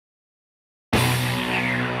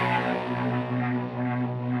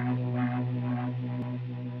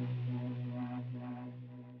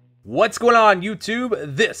What's going on,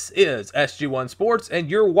 YouTube? This is SG1 Sports, and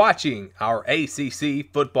you're watching our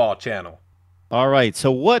ACC football channel. All right. So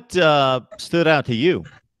what stood out to you?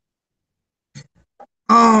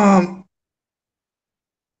 I'm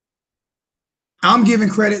giving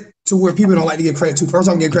credit to where people don't like to give credit to. First,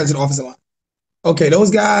 I'm giving credit to the offensive line. Okay, those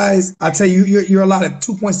guys, I tell you, you're allotted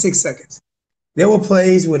 2.6 seconds. There were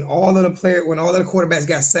plays when all of the quarterbacks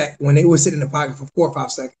got sacked when they were sitting in the pocket for 4 or 5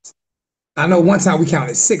 seconds. I know one time we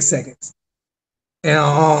counted 6 seconds.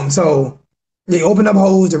 And so they opened up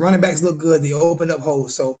holes. The running backs look good. They opened up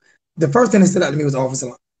holes. So the first thing that stood out to me was the offensive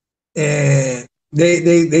line. And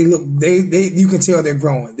they look you can tell they're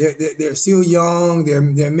growing. They're still young.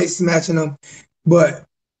 They're mixed matching them, but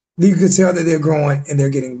you can tell that they're growing and they're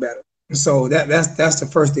getting better. So that's the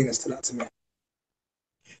first thing that stood out to me.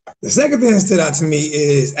 The second thing that stood out to me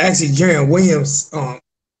is actually Jarren Williams,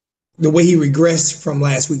 the way he regressed from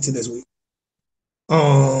last week to this week.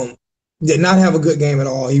 Did not have a good game at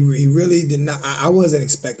all. He really did not. I wasn't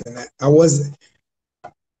expecting that. I was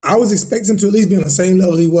expecting him to at least be on the same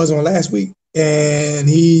level he was on last week, and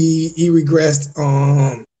he regressed.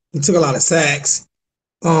 He took a lot of sacks.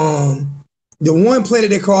 The one play that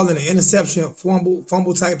they called an interception,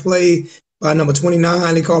 fumble type play by number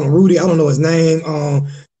 29, they call him Rudy. I don't know his name.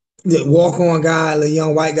 The walk-on guy, the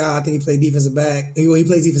young white guy. I think he played defensive back. He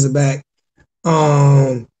plays defensive back.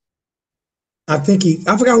 I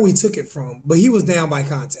forgot who he took it from, but he was down by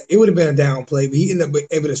contact. It would have been a down play, but he ended up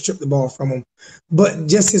able to strip the ball from him. But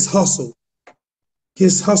just his hustle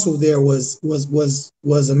there was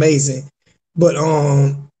amazing. But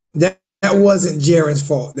that wasn't Jarren's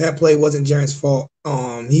fault. That play wasn't Jarren's fault.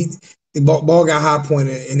 The ball got high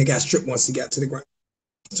pointed and it got stripped once he got to the ground.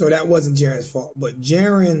 So that wasn't Jarren's fault. But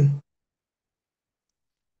Jarren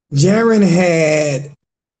had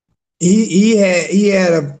he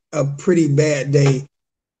had a pretty bad day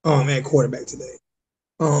at quarterback today.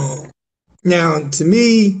 Now, to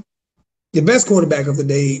me, the best quarterback of the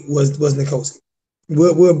day was Nikoski.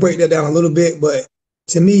 We'll break that down a little bit, but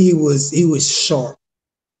to me, he was sharp.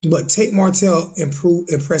 But Tate Martell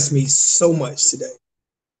impressed me so much today.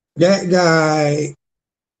 That guy,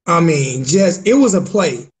 it was a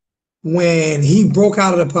play when he broke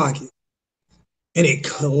out of the pocket, and it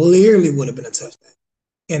clearly would have been a touchdown.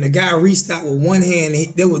 And the guy reached out with one hand.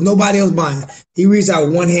 There was nobody else behind. He reached out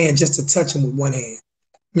with one hand just to touch him with one hand.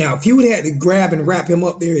 Now, if he would have had to grab and wrap him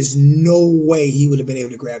up, there is no way he would have been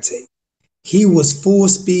able to grab Tate. He was full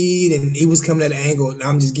speed, and he was coming at an angle, and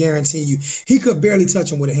I'm just guaranteeing you, he could barely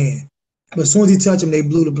touch him with a hand. But as soon as he touched him, they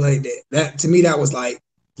blew the play dead. That, to me, that was a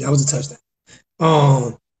touchdown.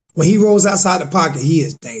 When he rolls outside the pocket, he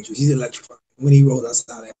is dangerous. He's electrifying. When he rolls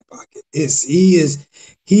outside that pocket,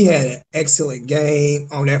 he had an excellent game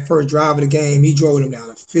on that first drive of the game. He drove them down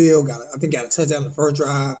the field. Got a touchdown on the first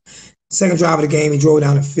drive. Second drive of the game, he drove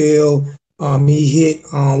down the field. He hit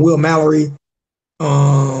Will Mallory.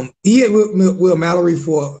 He hit Will Mallory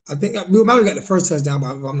for, I think Will Mallory got the first touchdown,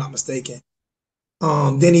 if I'm not mistaken.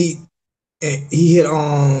 Then he hit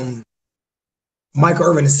Michael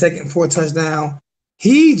Irvin the second for a touchdown.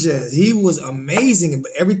 He was amazing.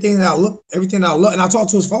 But everything that I looked, and I talked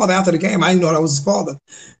to his father after the game. I didn't know that was his father,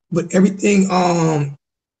 but everything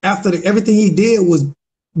everything he did was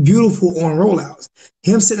beautiful on rollouts.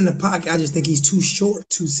 Him sitting in the pocket, I just think he's too short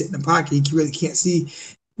to sit in the pocket. He really can't see.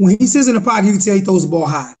 When he sits in the pocket, you can tell he throws the ball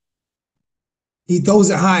high. He throws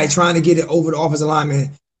it high, trying to get it over the offensive lineman.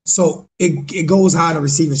 So it goes high, and the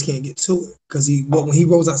receivers can't get to it because when he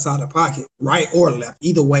rolls outside the pocket, right or left,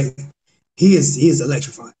 either way. He is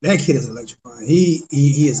electrifying. That kid is electrifying. He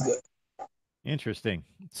is good. Interesting.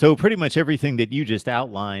 So pretty much everything that you just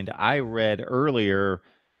outlined, I read earlier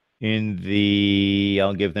in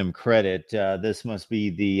I'll give them credit. This must be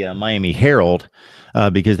the Miami Herald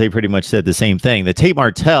because they pretty much said the same thing. The Tate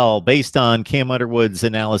Martell, based on Cam Underwood's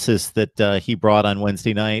analysis that he brought on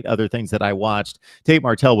Wednesday night, other things that I watched, Tate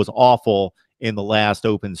Martell was awful in the last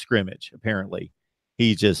open scrimmage, apparently.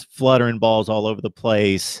 He's just fluttering balls all over the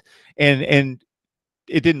place. And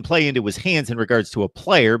it didn't play into his hands in regards to a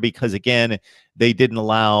player because, again, they didn't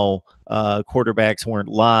allow quarterbacks weren't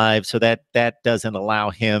live. So that doesn't allow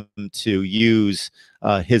him to use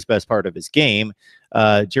his best part of his game.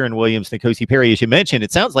 Jarren Williams, N'Kosi Perry, as you mentioned,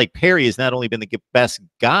 it sounds like Perry has not only been the best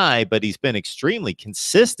guy, but he's been extremely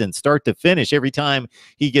consistent start to finish. Every time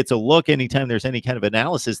he gets a look, anytime there's any kind of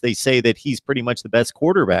analysis, they say that he's pretty much the best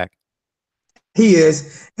quarterback. He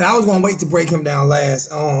is. And I was going to wait to break him down last.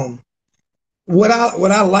 What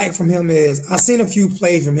I like from him is I seen a few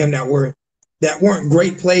plays from him that weren't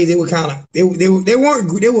great plays. They were kind of they were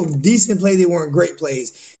decent plays. They weren't great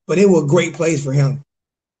plays, but they were great plays for him.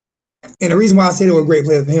 And the reason why I say they were great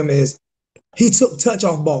players for him is he took touch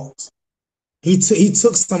off balls. He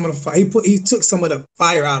took some of the fire. He took some of the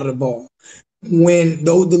fire out of the ball. When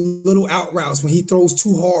the little out routes, when he throws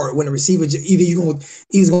too hard, when the receiver either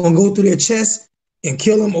he's gonna go through their chest and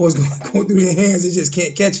kill him, or it's gonna go through their hands and just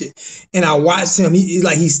can't catch it. And I watched him.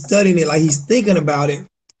 He's studying it, like he's thinking about it,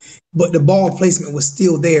 but the ball placement was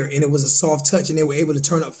still there, and it was a soft touch, and they were able to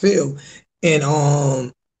turn up field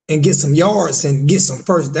and get some yards and get some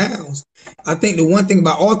first downs. I think the one thing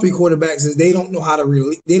about all three quarterbacks is they don't know how to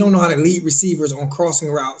lead receivers on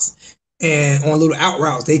crossing routes and on little out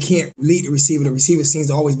routes. They can't lead the receiver. The receiver seems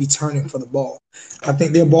to always be turning for the ball. I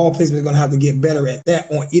think their ball placement is going to have to get better at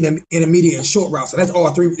that on intermediate and short routes. So that's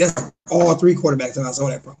all three quarterbacks that I saw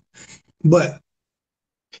that from. But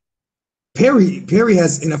Perry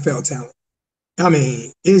has NFL talent. I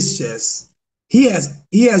mean, it's just he has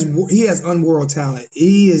unworld talent.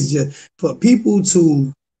 He is just for people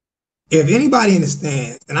to, if anybody in the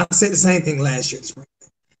stands, and I said the same thing last year,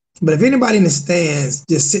 but if anybody in the stands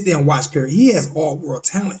just sit there and watch Perry, he has all world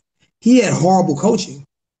talent. He had horrible coaching.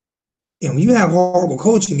 And when you have horrible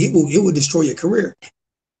coaching, it will destroy your career.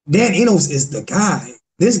 Dan Enos is the guy.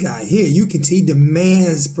 This guy here, you can see,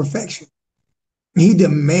 demands perfection. He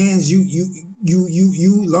demands you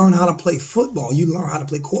learn how to play football. You learn how to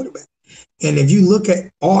play quarterback. And if you look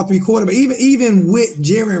at all three quarterbacks, even with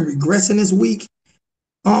Jaren regressing this week,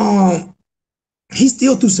 he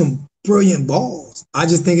still threw some brilliant balls. I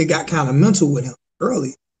just think it got kind of mental with him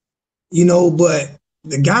early, but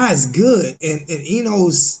the guy's good. And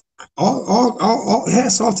Enos, all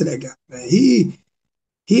hats off to that guy, man. He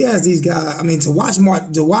has these guys. I mean, to watch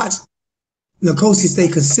Nkosi stay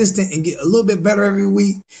consistent and get a little bit better every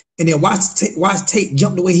week, and then watch Tate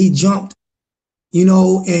jump the way he jumped,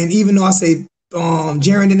 and even though I say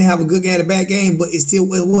Jaren didn't have a good game, a bad game, but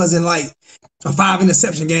it wasn't like a 5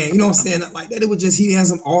 interception game. You know what I'm saying? Like that. It was just he had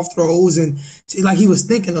some off throws and like he was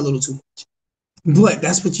thinking a little too much. But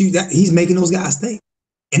that's what he's making those guys think,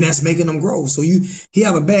 and that's making them grow. So he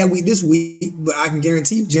have a bad week this week, but I can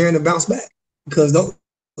guarantee you Jaren will bounce back because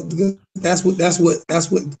that's what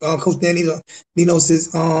Coach Dan Enos is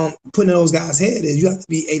putting in those guys' head is you have to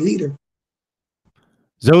be a leader.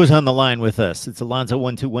 Zoe's on the line with us. It's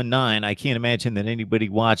Alonzo1219. I can't imagine that anybody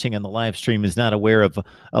watching on the live stream is not aware of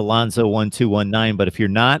Alonzo1219. But if you're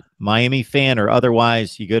not Miami fan or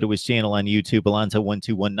otherwise, you go to his channel on YouTube,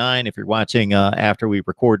 Alonzo1219. If you're watching after we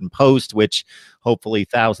record and post, which hopefully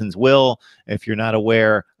thousands will, if you're not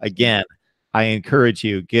aware, again, I encourage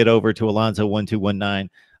you, get over to Alonzo1219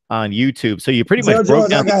 on YouTube. So you pretty much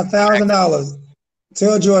broke down. I got $1,000.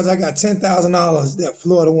 Tell George I got $10,000 that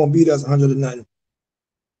Florida won't beat us 100-0.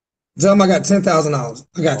 Tell him I got $10,000.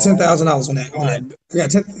 I got $10,000 on that. I got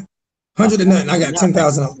 100-0. I got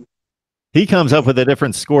 $10,000. He comes up with a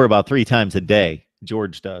different score about 3 times a day.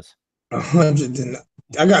 George does. 100.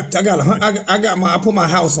 I put my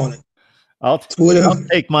house on it. I'll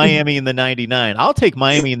take Miami in the 99. I'll take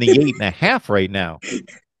Miami in the 8.5 right now.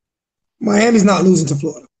 Miami's not losing to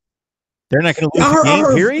Florida. They're not going to lose the game,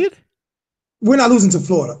 period? We're not losing to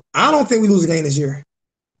Florida. I don't think we lose a game this year.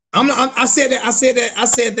 I said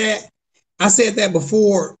that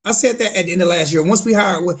before. I said that at the end of last year. Once we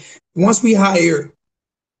hired Manny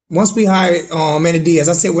Diaz,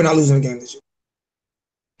 I said we're not losing a game this year.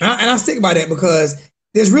 And I stick by that because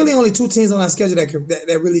there's really only 2 teams on our schedule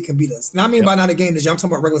that really can beat us. And I mean by not a game this year, I'm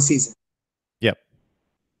talking about regular season. Yep.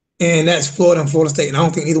 And that's Florida and Florida State. And I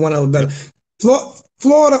don't think either one of them is better.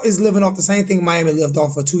 Florida is living off the same thing Miami lived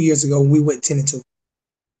off of 2 years ago when we went 10-2.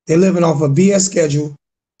 They're living off a BS schedule.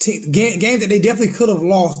 Games that they definitely could have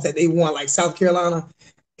lost that they won, like South Carolina.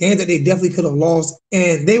 Games that they definitely could have lost,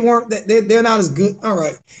 and they weren't. They're not as good. All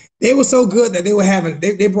right, they were so good that they were having.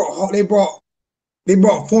 They brought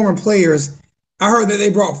former players. I heard that they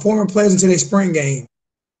brought former players into their spring game,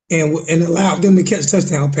 and allowed them to catch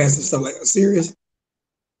touchdown passes and stuff like that. Serious?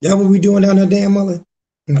 That what we doing down there, Dan Mullen?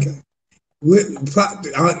 Okay,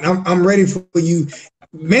 I'm ready for you.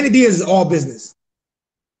 Manny Diaz is all business.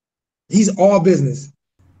 He's all business.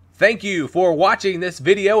 Thank you for watching this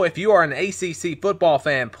video. If you are an ACC football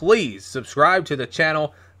fan, please subscribe to the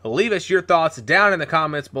channel. Leave us your thoughts down in the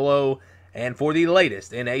comments below. And for the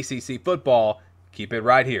latest in ACC football, keep it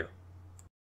right here.